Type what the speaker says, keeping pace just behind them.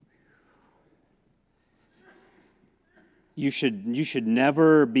You should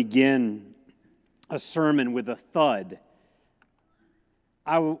never begin a sermon with a thud.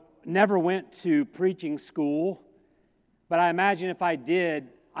 I never went to preaching school, but I imagine if I did,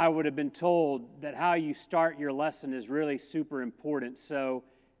 I would have been told that how you start your lesson is really super important. So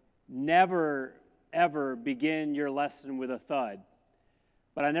never, ever begin your lesson with a thud.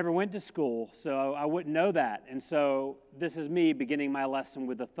 But I never went to school, so I wouldn't know that. And so this is me beginning my lesson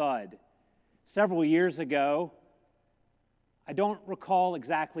with a thud. Several years ago, I don't recall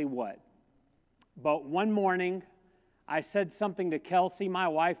exactly what, but one morning I said something to Kelsey, my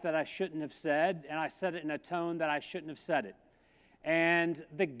wife, that I shouldn't have said, and I said it in a tone that I shouldn't have said it. And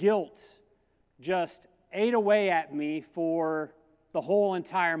the guilt just ate away at me for the whole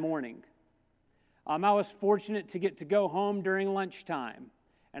entire morning. I was fortunate to get to go home during lunchtime,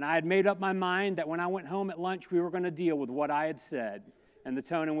 and I had made up my mind that when I went home at lunch, we were going to deal with what I had said and the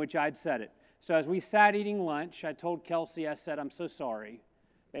tone in which I'd said it. So as we sat eating lunch, I told Kelsey, I said, "I'm so sorry.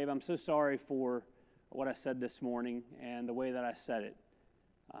 Babe, I'm so sorry for what I said this morning and the way that I said it.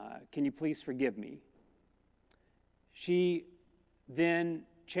 Can you please forgive me?" She then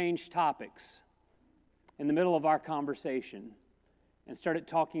changed topics in the middle of our conversation and started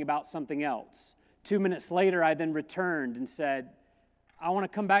talking about something else. 2 minutes later, I then returned and said, "I want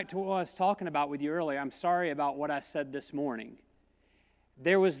to come back to what I was talking about with you earlier. I'm sorry about what I said this morning."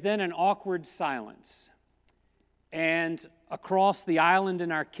 There was then an awkward silence. And across the island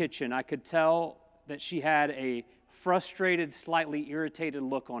in our kitchen, I could tell that she had a frustrated, slightly irritated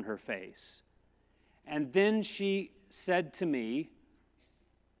look on her face. And then she said to me,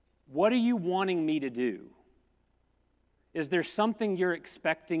 "What are you wanting me to do? Is there something you're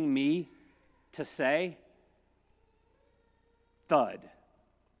expecting me to say?" Thud.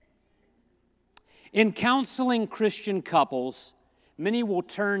 In counseling Christian couples, many will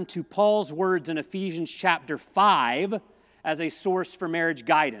turn to Paul's words in Ephesians chapter 5 as a source for marriage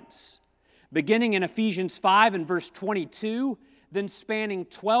guidance. Beginning in Ephesians 5 and verse 22, then spanning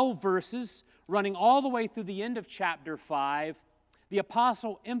 12 verses, running all the way through the end of chapter 5, the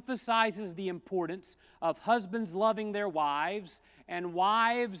apostle emphasizes the importance of husbands loving their wives and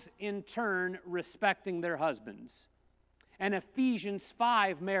wives in turn respecting their husbands. An Ephesians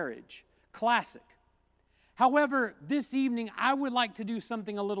 5 marriage, classic. However, this evening I would like to do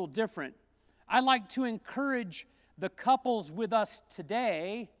something a little different. I'd like to encourage the couples with us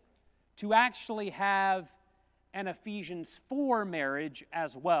today to actually have an Ephesians 4 marriage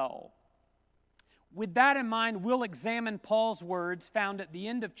as well. With that in mind, we'll examine Paul's words found at the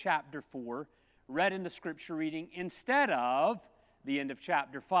end of chapter 4, read in the scripture reading, instead of the end of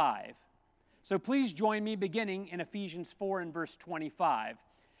chapter 5. So please join me beginning in Ephesians 4 and verse 25.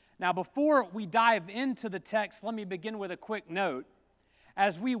 Now, before we dive into the text, let me begin with a quick note.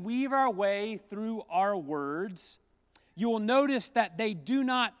 As we weave our way through our words, you will notice that they do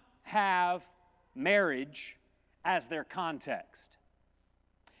not have marriage as their context.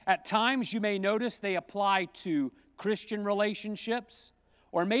 At times, you may notice they apply to Christian relationships,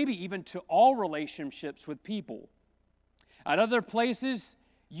 or maybe even to all relationships with people. At other places,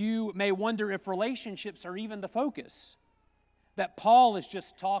 you may wonder if relationships are even the focus, that Paul is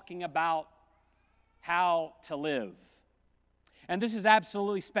just talking about how to live. And this is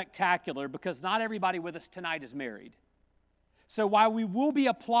absolutely spectacular because not everybody with us tonight is married. So while we will be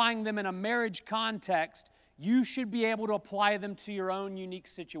applying them in a marriage context, you should be able to apply them to your own unique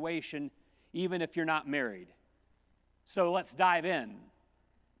situation, even if you're not married. So let's dive in.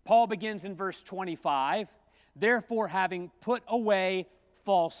 Paul begins in verse 25, "Therefore, having put away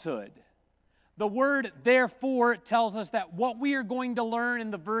falsehood." The word "therefore" tells us that what we are going to learn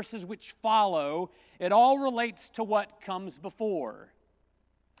in the verses which follow, it all relates to what comes before.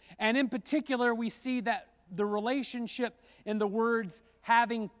 And in particular, we see that the relationship in the words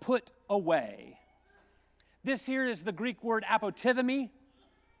 "having put away." This here is the Greek word apotithemi.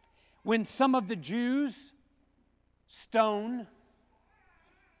 When some of the Jews stone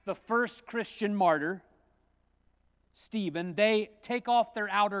the first Christian martyr, Stephen, they take off their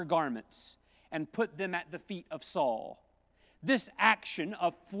outer garments and put them at the feet of Saul. This action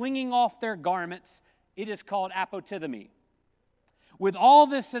of flinging off their garments, it is called apotithemi. With all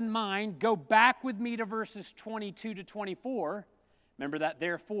this in mind, go back with me to verses 22 to 24. Remember that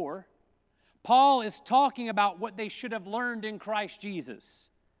 "therefore." Paul is talking about what they should have learned in Christ Jesus.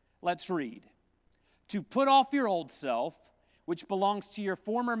 Let's read. "To put off your old self, which belongs to your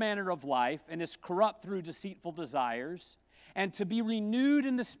former manner of life and is corrupt through deceitful desires, and to be renewed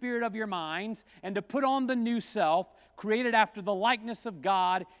in the spirit of your minds, and to put on the new self, created after the likeness of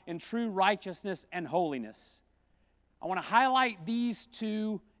God in true righteousness and holiness." I want to highlight these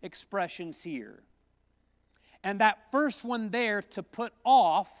two expressions here. And that first one there, to put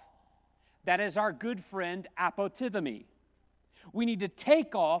off, that is our good friend apotithemy. We need to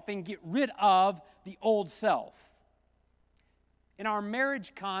take off and get rid of the old self. In our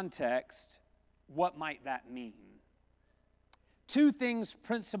marriage context, what might that mean? Two things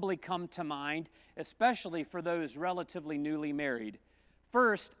principally come to mind, especially for those relatively newly married.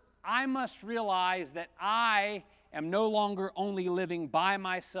 First, I must realize that I am no longer only living by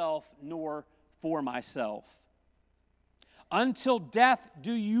myself nor for myself. Until death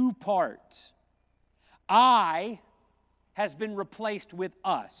do you part. I has been replaced with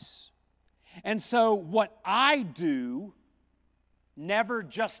us. And so what I do never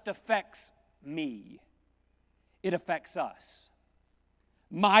just affects me. It affects us.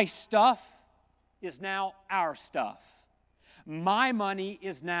 My stuff is now our stuff. My money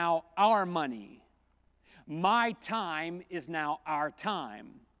is now our money. My time is now our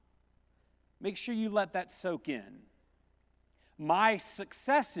time. Make sure you let that soak in. My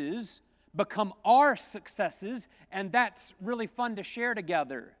successes become our successes, and that's really fun to share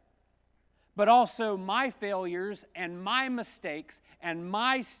together. But also my failures and my mistakes and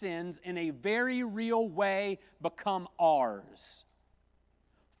my sins in a very real way become ours.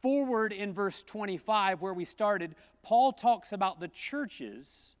 Forward in verse 25, where we started, Paul talks about the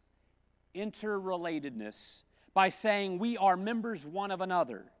church's interrelatedness by saying we are members one of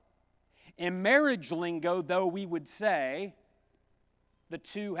another. In marriage lingo, though, we would say the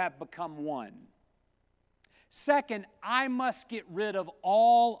two have become one. Second, I must get rid of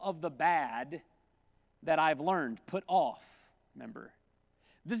all of the bad that I've learned. Put off, remember.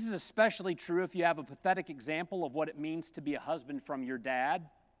 This is especially true if you have a pathetic example of what it means to be a husband from your dad,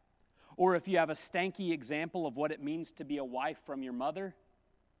 or if you have a stanky example of what it means to be a wife from your mother.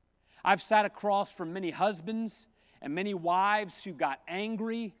 I've sat across from many husbands and many wives who got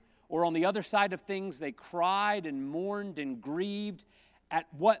angry, or on the other side of things, they cried and mourned and grieved at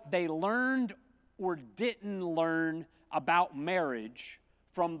what they learned or didn't learn about marriage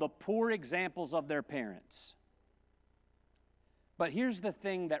from the poor examples of their parents. But here's the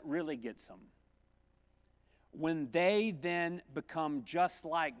thing that really gets them. When they then become just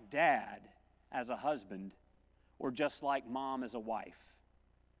like dad as a husband or just like mom as a wife,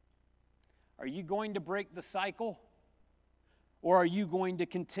 are you going to break the cycle? Or are you going to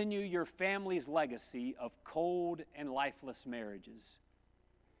continue your family's legacy of cold and lifeless marriages?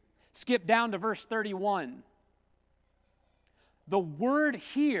 Skip down to verse 31. The word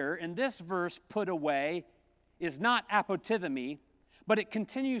here in this verse, put away, is not apotithemy, but it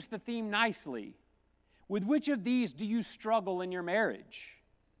continues the theme nicely. With which of these do you struggle in your marriage?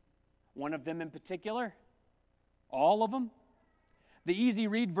 One of them in particular? All of them? The easy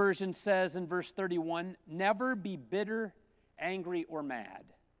read version says in verse 31, never be bitter, angry, or mad.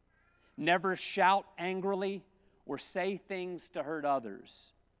 Never shout angrily or say things to hurt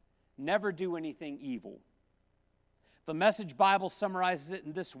others. Never do anything evil. The Message Bible summarizes it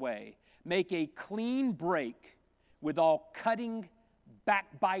in this way: make a clean break with all cutting,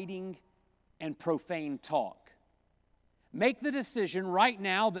 backbiting, and profane talk. Make the decision right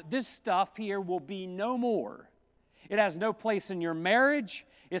now that this stuff here will be no more. It has no place in your marriage.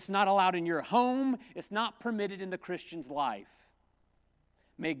 It's not allowed in your home. It's not permitted in the Christian's life.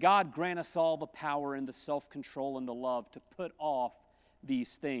 May God grant us all the power and the self-control and the love to put off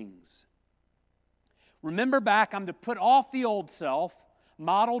these things. Remember back, I'm to put off the old self,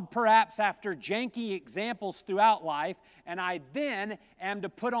 modeled perhaps after janky examples throughout life, and I then am to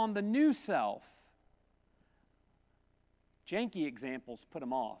put on the new self. Janky examples, put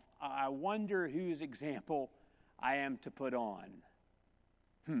them off. I wonder whose example I am to put on.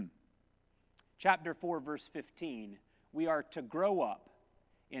 Chapter 4, verse 15. We are to grow up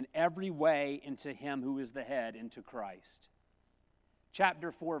in every way into Him who is the head, into Christ.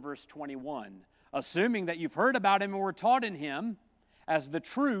 Chapter 4, verse 21. Assuming that you've heard about Him and were taught in Him, as the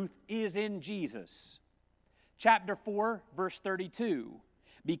truth is in Jesus. Chapter 4, verse 32.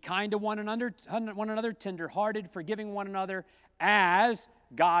 Be kind to one another, tender-hearted, forgiving one another, as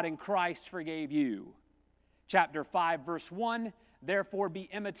God in Christ forgave you. Chapter 5, verse 1. Therefore be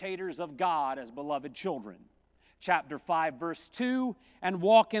imitators of God as beloved children. Chapter 5, verse 2. And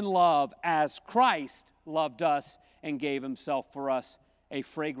walk in love as Christ loved us and gave Himself for us, a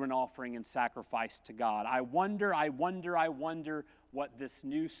fragrant offering and sacrifice to God. I wonder what this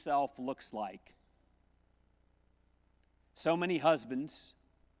new self looks like. So many husbands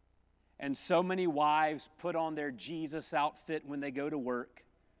and so many wives put on their Jesus outfit when they go to work,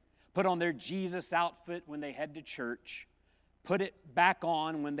 put on their Jesus outfit when they head to church, put it back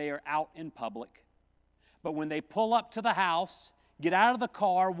on when they are out in public. But when they pull up to the house, get out of the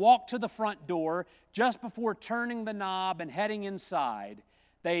car, walk to the front door. Just before turning the knob and heading inside,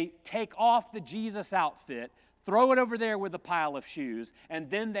 they take off the Jesus outfit, throw it over there with a pile of shoes, and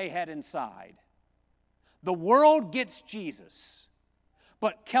then they head inside. The world gets Jesus,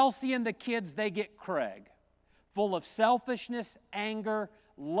 but Kelsey and the kids, they get Craig, full of selfishness, anger,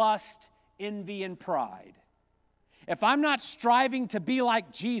 lust, envy, and pride. If I'm not striving to be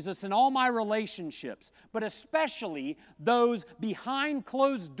like Jesus in all my relationships, but especially those behind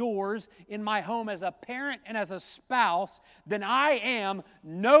closed doors in my home as a parent and as a spouse, then I am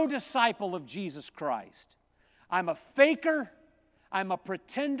no disciple of Jesus Christ. I'm a faker, I'm a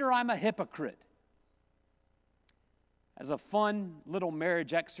pretender, I'm a hypocrite. As a fun little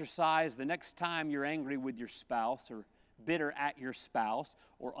marriage exercise, the next time you're angry with your spouse or bitter at your spouse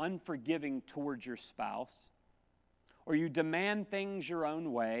or unforgiving towards your spouse, or you demand things your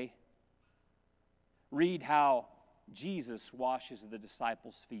own way, read how Jesus washes the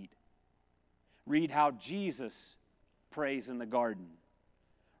disciples' feet. Read how Jesus prays in the garden.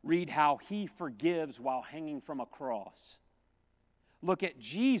 Read how he forgives while hanging from a cross. Look at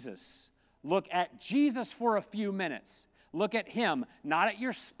Jesus. Look at Jesus for a few minutes. Look at him, not at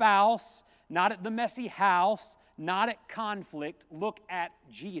your spouse, not at the messy house, not at conflict. Look at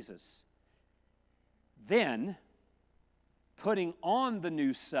Jesus. Then, putting on the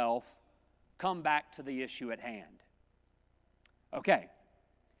new self, come back to the issue at hand. Okay,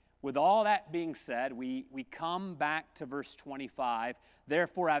 with all that being said, we come back to verse 25.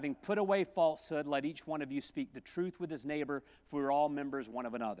 Therefore, having put away falsehood, let each one of you speak the truth with his neighbor, for we are all members one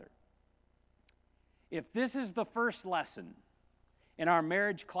of another. If this is the first lesson in our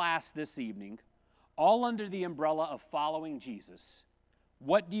marriage class this evening, all under the umbrella of following Jesus,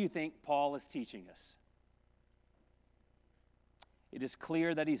 what do you think Paul is teaching us? It is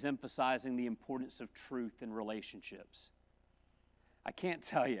clear that he's emphasizing the importance of truth in relationships. I can't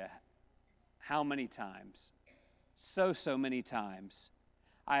tell you how many times, so many times,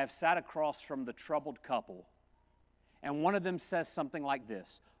 I have sat across from the troubled couple, and one of them says something like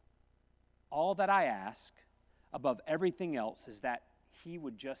this: all that I ask above everything else is that he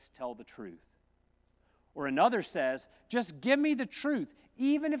would just tell the truth. Or another says, just give me the truth,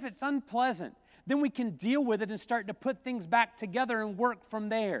 even if it's unpleasant. Then we can deal with it and start to put things back together and work from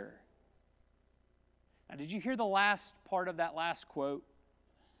there. Now, did you hear the last part of that last quote?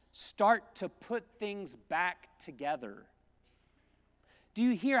 Start to put things back together. Do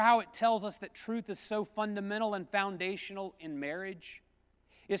you hear how it tells us that truth is so fundamental and foundational in marriage?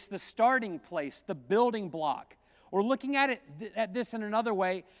 It's the starting place, the building block. Or looking at it at this in another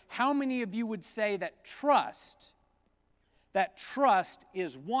way, how many of you would say that trust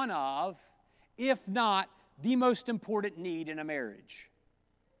is one of, if not the most important need in a marriage?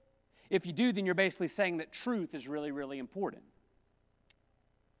 If you do, then you're basically saying that truth is really, really important.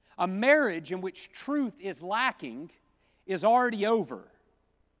 A marriage in which truth is lacking is already over.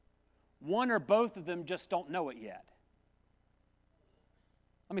 One or both of them just don't know it yet.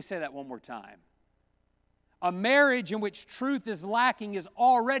 Let me say that one more time. A marriage in which truth is lacking is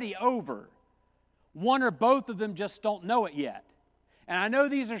already over. One or both of them just don't know it yet. And I know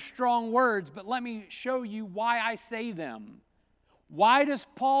these are strong words, but let me show you why I say them. Why does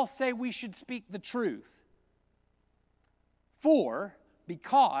Paul say we should speak the truth?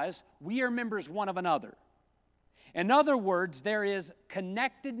 Because we are members one of another. In other words, there is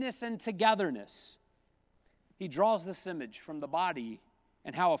connectedness and togetherness. He draws this image from the body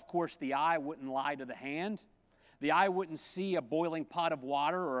and how, of course, the eye wouldn't lie to the hand. The eye wouldn't see a boiling pot of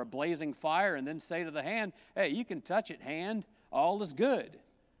water or a blazing fire and then say to the hand, hey, you can touch it, hand. All is good.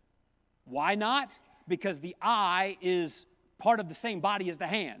 Why not? Because the eye is part of the same body as the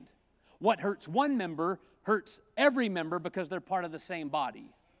hand. What hurts one member hurts every member because they're part of the same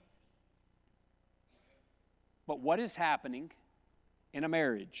body. But what is happening in a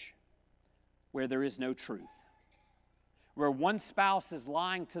marriage where there is no truth? Where one spouse is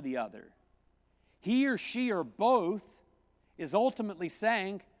lying to the other. He or she or both is ultimately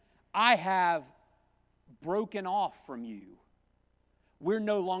saying, I have broken off from you. We're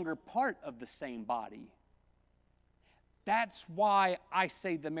no longer part of the same body. That's why I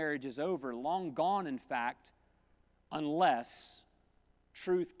say the marriage is over, long gone, in fact, unless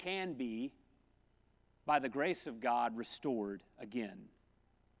truth can be, by the grace of God, restored again.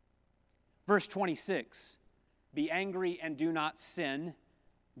 Verse 26, be angry and do not sin.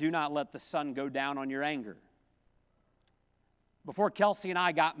 Do not let the sun go down on your anger. Before Kelsey and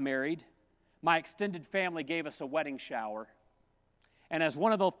I got married, my extended family gave us a wedding shower. And as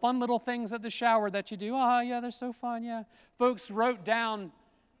one of the fun little things at the shower that you do, yeah, they're so fun, yeah. Folks wrote down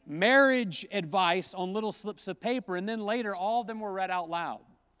marriage advice on little slips of paper, and then later all of them were read out loud.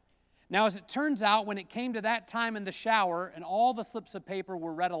 Now, as it turns out, when it came to that time in the shower and all the slips of paper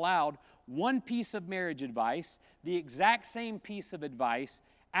were read aloud, one piece of marriage advice, the exact same piece of advice,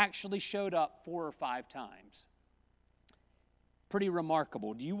 actually showed up 4 or 5 times. Pretty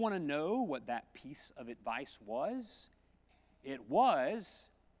remarkable. Do you want to know what that piece of advice was? It was,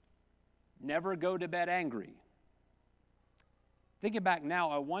 never go to bed angry. Thinking back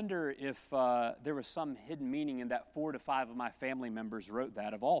now, I wonder if there was some hidden meaning in that 4 to 5 of my family members wrote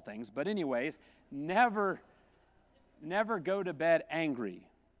that, of all things. But anyways, never go to bed angry.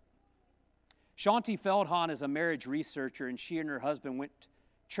 Shanti Feldhahn is a marriage researcher, and she and her husband went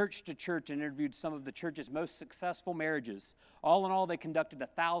church to church and interviewed some of the church's most successful marriages. All in all, they conducted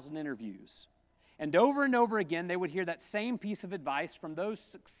 1,000 interviews. And over again, they would hear that same piece of advice from those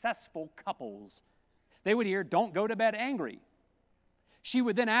successful couples. They would hear, don't go to bed angry. She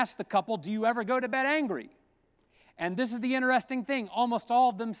would then ask the couple, do you ever go to bed angry? And this is the interesting thing. Almost all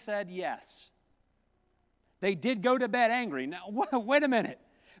of them said yes. They did go to bed angry. Now, wait a minute.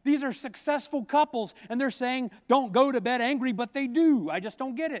 These are successful couples, and they're saying, don't go to bed angry, but they do. I just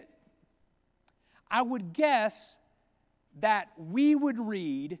don't get it. I would guess that we would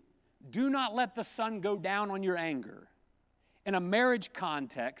read, do not let the sun go down on your anger, in a marriage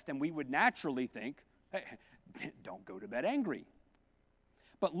context, and we would naturally think, hey, don't go to bed angry.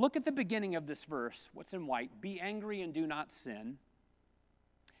 But look at the beginning of this verse, what's in white, be angry and do not sin.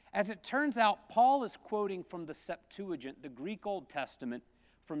 As it turns out, Paul is quoting from the Septuagint, the Greek Old Testament,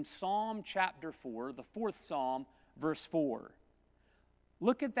 from Psalm chapter 4, the 4th Psalm, verse 4.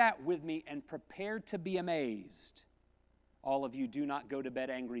 Look at that with me and prepare to be amazed. All of you do not go to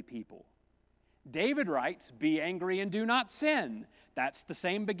bed angry people. David writes, be angry and do not sin. That's the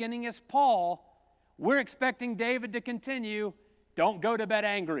same beginning as Paul. We're expecting David to continue, don't go to bed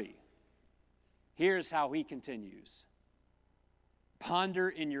angry. Here's how he continues. Ponder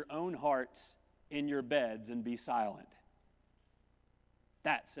in your own hearts, in your beds, and be silent.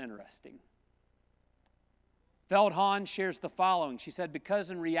 That's interesting. Feldhahn shares the following. She said,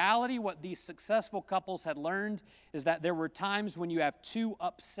 because in reality, what these successful couples had learned is that there were times when you have 2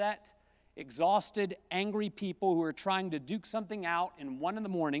 upset, exhausted, angry people who are trying to duke something out in 1 in the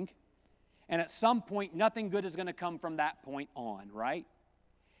morning, and at some point, nothing good is going to come from that point on, right?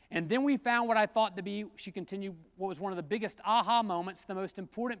 And then we found what I thought to be, she continued, what was one of the biggest aha moments, the most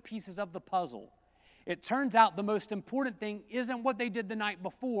important pieces of the puzzle. It turns out the most important thing isn't what they did the night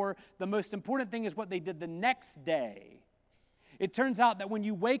before. The most important thing is what they did the next day. It turns out that when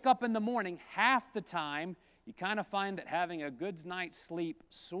you wake up in the morning, half the time, you kind of find that having a good night's sleep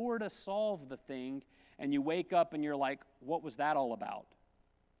sort of solved the thing, and you wake up and you're like, what was that all about?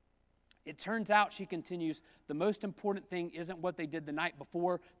 It turns out, she continues, the most important thing isn't what they did the night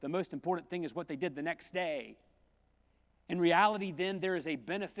before. The most important thing is what they did the next day. In reality, then, there is a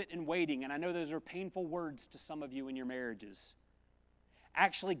benefit in waiting, and I know those are painful words to some of you in your marriages.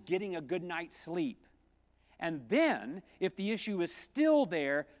 Actually getting a good night's sleep. And then, if the issue is still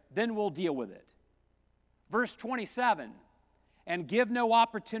there, then we'll deal with it. Verse 27, and give no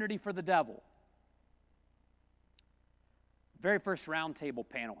opportunity for the devil. Very first roundtable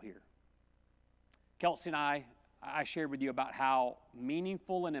panel here. Kelsey and I shared with you about how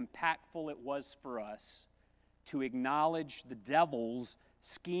meaningful and impactful it was for us to acknowledge the devil's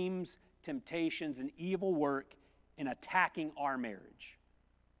schemes, temptations, and evil work in attacking our marriage.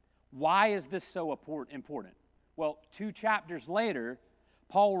 Why is this so important? Well, 2 chapters later,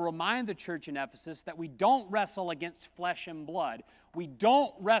 Paul will remind the church in Ephesus that we don't wrestle against flesh and blood. We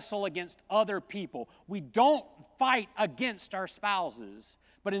don't wrestle against other people. We don't fight against our spouses,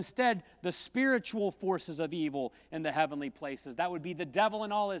 but instead the spiritual forces of evil in the heavenly places. That would be the devil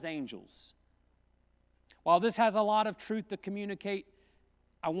and all his angels. While this has a lot of truth to communicate,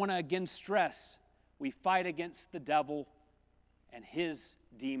 I want to again stress, we fight against the devil and his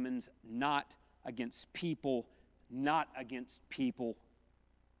demons, not against people, not against people.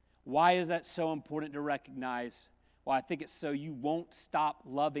 Why is that so important to recognize? Well, I think it's so you won't stop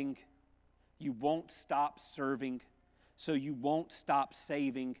loving, you won't stop serving, so you won't stop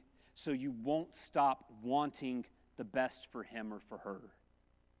saving, so you won't stop wanting the best for him or for her.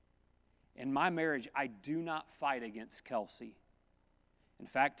 In my marriage, I do not fight against Kelsey. In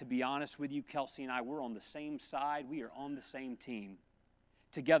fact, to be honest with you, Kelsey and I, we're on the same side. We are on the same team,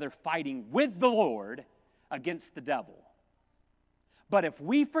 together fighting with the Lord against the devil. But if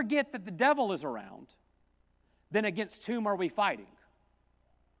we forget that the devil is around, then against whom are we fighting?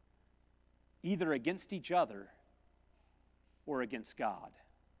 Either against each other or against God.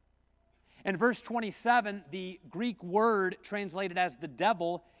 In verse 27, the Greek word translated as the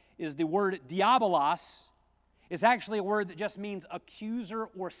devil is the word diabolos. It's actually a word that just means accuser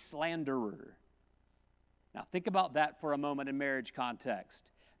or slanderer. Now think about that for a moment in marriage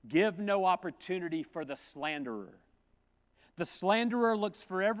context. Give no opportunity for the slanderer. The slanderer looks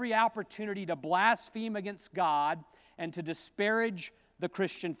for every opportunity to blaspheme against God and to disparage the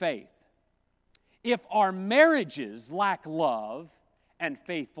Christian faith. If our marriages lack love and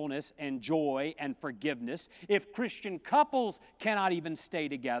faithfulness and joy and forgiveness, if Christian couples cannot even stay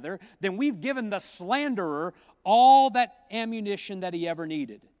together, then we've given the slanderer all that ammunition that he ever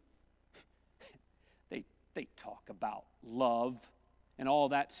needed. They talk about love and all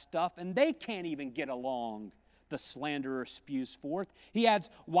that stuff, and they can't even get along, the slanderer spews forth. He adds,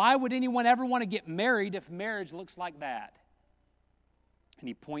 why would anyone ever want to get married if marriage looks like that? And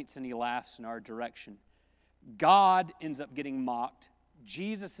he points and he laughs in our direction. God ends up getting mocked.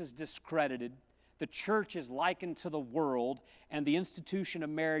 Jesus is discredited. The church is likened to the world, and the institution of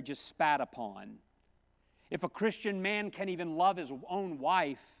marriage is spat upon. If a Christian man can't even love his own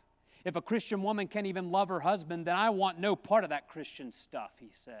wife, if a Christian woman can't even love her husband, then I want no part of that Christian stuff,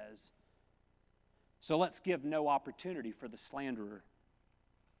 he says. So let's give no opportunity for the slanderer.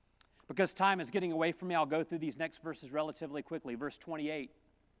 Because time is getting away from me, I'll go through these next verses relatively quickly. Verse 28,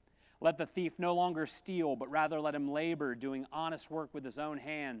 let the thief no longer steal, but rather let him labor, doing honest work with his own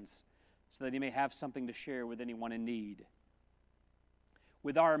hands, so that he may have something to share with anyone in need.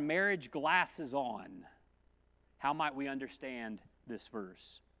 With our marriage glasses on, how might we understand this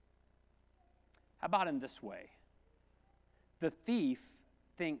verse? How about in this way? The thief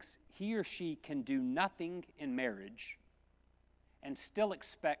thinks he or she can do nothing in marriage and still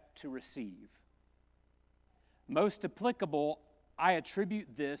expect to receive. Most applicable, I attribute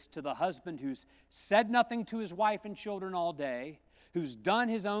this to the husband who's said nothing to his wife and children all day, who's done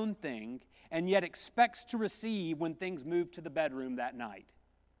his own thing, and yet expects to receive when things move to the bedroom that night.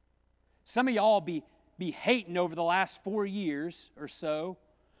 Some of y'all be hating over the last 4 years or so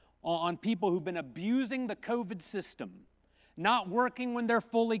on people who've been abusing the COVID system, not working when they're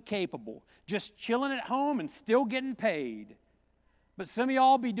fully capable, just chilling at home and still getting paid. But some of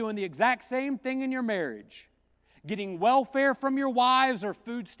y'all be doing the exact same thing in your marriage, getting welfare from your wives or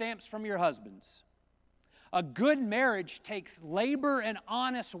food stamps from your husbands. A good marriage takes labor and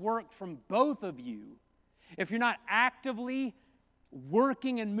honest work from both of you. If you're not actively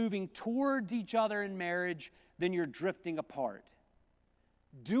working and moving towards each other in marriage, then you're drifting apart.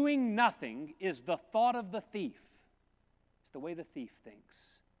 Doing nothing is the thought of the thief. It's the way the thief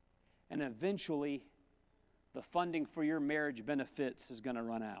thinks. And eventually, the funding for your marriage benefits is going to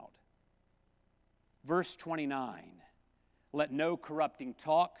run out. Verse 29, let no corrupting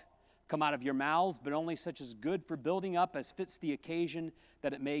talk come out of your mouths, but only such as good for building up as fits the occasion,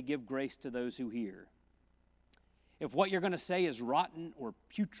 that it may give grace to those who hear. If what you're going to say is rotten or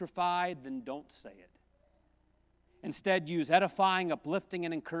putrefied, then don't say it. Instead, use edifying, uplifting,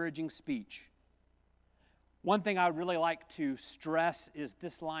 and encouraging speech. One thing I would really like to stress is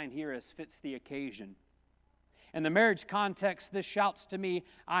this line here, as fits the occasion. In the marriage context, this shouts to me,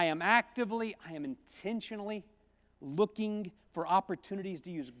 I am intentionally looking for opportunities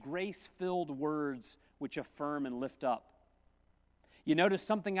to use grace-filled words which affirm and lift up. You notice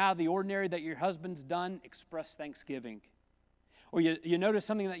something out of the ordinary that your husband's done, express thanksgiving. Or you notice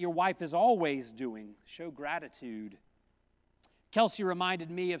something that your wife is always doing, show gratitude. Kelsey reminded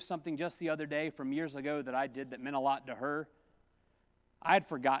me of something just the other day from years ago that I did that meant a lot to her. I had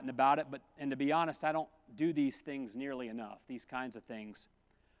forgotten about it, and to be honest, I don't do these things nearly enough, these kinds of things.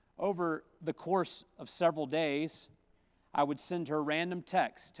 Over the course of several days, I would send her random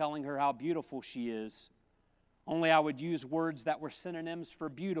texts telling her how beautiful she is. Only I would use words that were synonyms for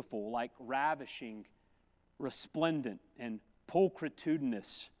beautiful, like ravishing, resplendent, and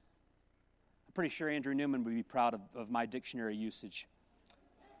pulchritudinous. I'm pretty sure Andrew Newman would be proud of my dictionary usage.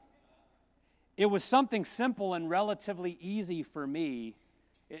 It was something simple and relatively easy for me.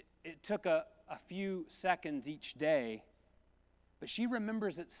 It took a few seconds each day, but she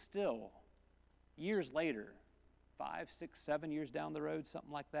remembers it still years later, 5, 6, 7 years down the road,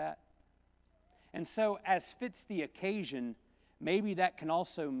 something like that. And so, as fits the occasion, maybe that can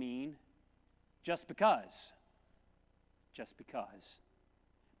also mean just because. Just because.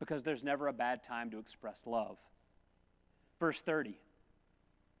 Because there's never a bad time to express love. Verse 30.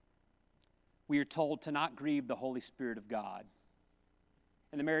 We are told to not grieve the Holy Spirit of God.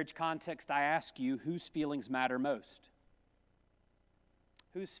 In the marriage context, I ask you, whose feelings matter most?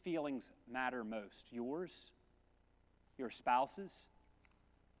 Whose feelings matter most? Yours? Your spouse's?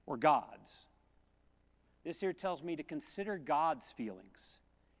 Or God's? This here tells me to consider God's feelings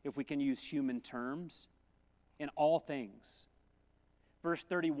if we can use human terms, in all things. Verse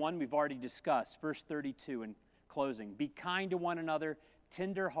 31, we've already discussed. Verse 32 in closing. Be kind to one another,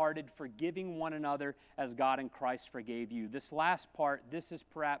 tender-hearted, forgiving one another as God in Christ forgave you. This last part, this is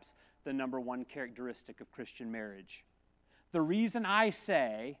perhaps the number one characteristic of Christian marriage. The reason I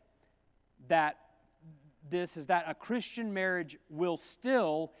say that this is that a Christian marriage will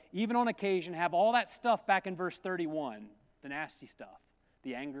still, even on occasion, have all that stuff back in verse 31, the nasty stuff,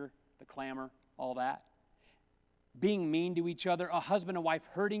 the anger, the clamor, all that. Being mean to each other, a husband and wife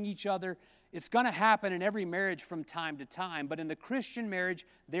hurting each other. It's going to happen in every marriage from time to time, but in the Christian marriage,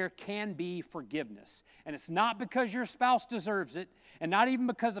 there can be forgiveness. And it's not because your spouse deserves it, and not even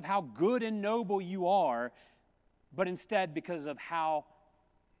because of how good and noble you are, but instead because of how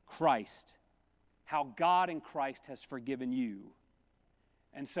God in Christ has forgiven you.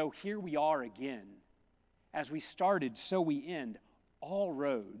 And so here we are again. As we started, so we end. All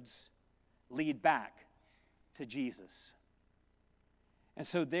roads lead back to Jesus. And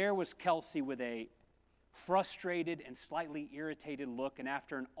so there was Kelsey with a frustrated and slightly irritated look, and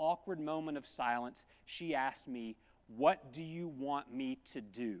after an awkward moment of silence, she asked me, "What do you want me to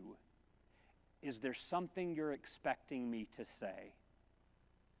do? Is there something you're expecting me to say?"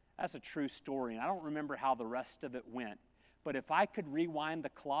 That's a true story, and I don't remember how the rest of it went, but if I could rewind the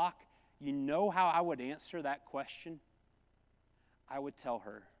clock, you know how I would answer that question? I would tell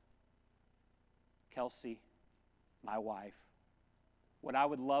her, "Kelsey, my wife, what I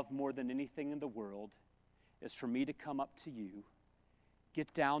would love more than anything in the world is for me to come up to you,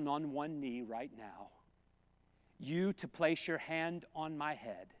 get down on one knee right now, you to place your hand on my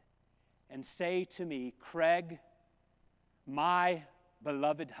head and say to me, 'Craig, my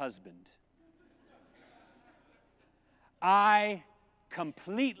beloved husband, I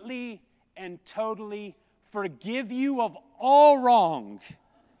completely and totally forgive you of all wrong.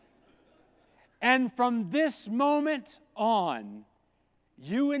 And from this moment on,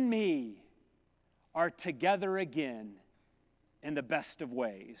 you and me are together again in the best of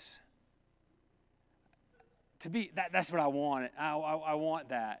ways.'" That's what I want. I want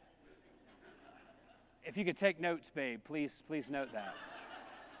that. If you could take notes, babe, please note that.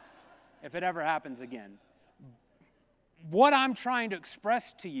 If it ever happens again. What I'm trying to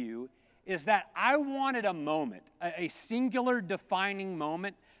express to you is that I wanted a moment, a singular defining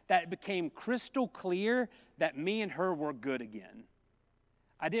moment that became crystal clear that me and her were good again.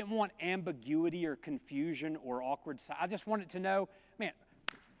 I didn't want ambiguity or confusion or awkward silence. I just wanted to know, man,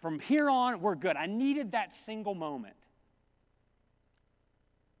 from here on, we're good. I needed that single moment.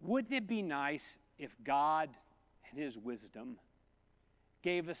 Wouldn't it be nice if God, in His wisdom,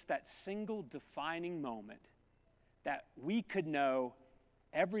 gave us that single defining moment that we could know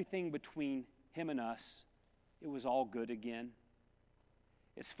everything between Him and us, it was all good again?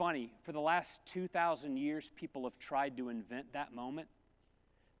 It's funny, for the last 2,000 years, people have tried to invent that moment.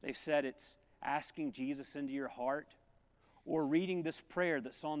 They've said it's asking Jesus into your heart or reading this prayer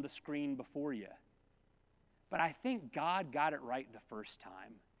that's on the screen before you. But I think God got it right the first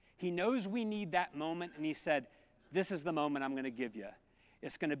time. He knows we need that moment, and He said, "This is the moment I'm going to give you.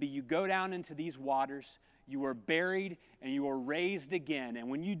 It's going to be you go down into these waters, you are buried, and you are raised again. And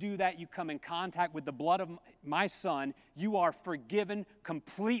when you do that, you come in contact with the blood of my Son. You are forgiven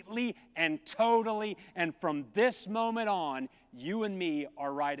completely and totally. And from this moment on, you and me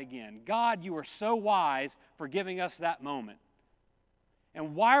are right again." God, you are so wise for giving us that moment.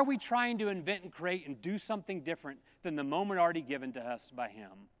 And why are we trying to invent and create and do something different than the moment already given to us by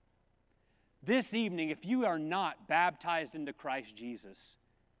Him? This evening, if you are not baptized into Christ Jesus,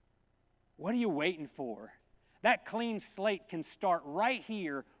 what are you waiting for? That clean slate can start right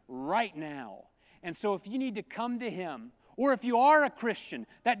here, right now. And so if you need to come to Him, or if you are a Christian,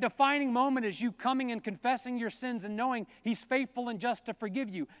 that defining moment is you coming and confessing your sins and knowing He's faithful and just to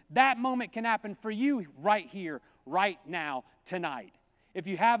forgive you. That moment can happen for you right here, right now, tonight. If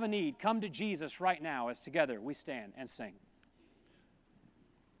you have a need, come to Jesus right now as together we stand and sing.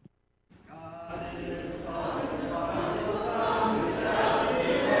 God is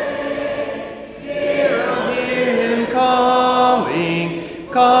hear Him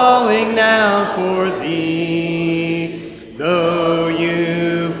calling now for thee. Though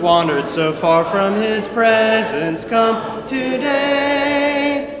you've wandered so far from His presence, come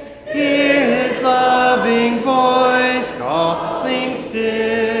today. Hear His loving voice